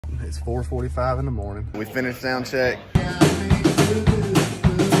It's 4:45 in the morning. We finished sound check.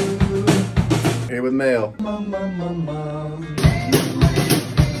 Here with Mel.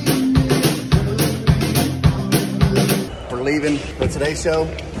 We're leaving for today's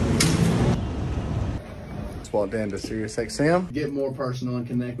show. Walked into Sirius XM. Get more personal and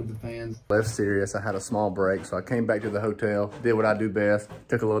connect with the fans. Left Sirius, I had a small break, so I came back to the hotel, did what I do best,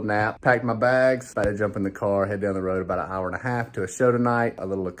 took a little nap, packed my bags, about to jump in the car, head down the road about an hour and a half to a show tonight, a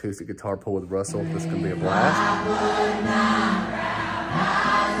little acoustic guitar pull with Russell. This is gonna be a blast.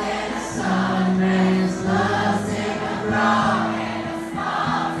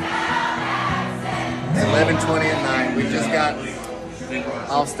 11:20 at night. We just got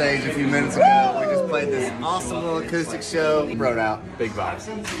off stage a few minutes ago. We just played this awesome little acoustic show. Wrote out big vibes.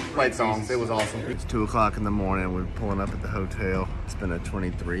 Played songs. It was awesome. It's 2 o'clock in the morning. We're pulling up at the hotel. It's been a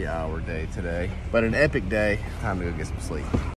 23-hour day today, but an epic day. Time to go get some sleep.